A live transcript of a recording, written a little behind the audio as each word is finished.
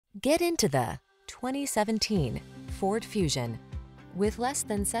Get into the 2017 Ford Fusion. With less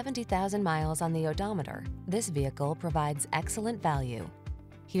than 70,000 miles on the odometer, this vehicle provides excellent value.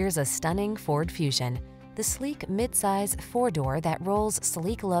 Here's a stunning Ford Fusion, the sleek midsize four-door that rolls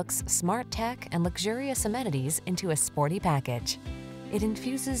sleek looks, smart tech, and luxurious amenities into a sporty package. It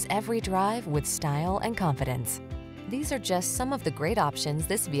infuses every drive with style and confidence. These are just some of the great options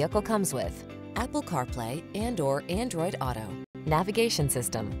this vehicle comes with: Apple CarPlay and/or Android Auto, navigation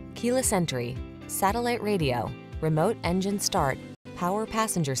system, keyless entry, satellite radio, remote engine start, power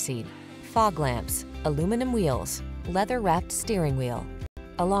passenger seat, fog lamps, aluminum wheels, leather-wrapped steering wheel,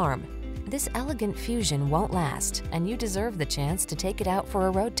 alarm. This elegant Fusion won't last, and you deserve the chance to take it out for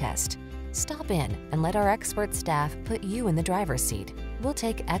a road test. Stop in and let our expert staff put you in the driver's seat. We'll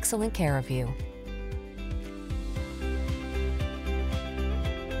take excellent care of you.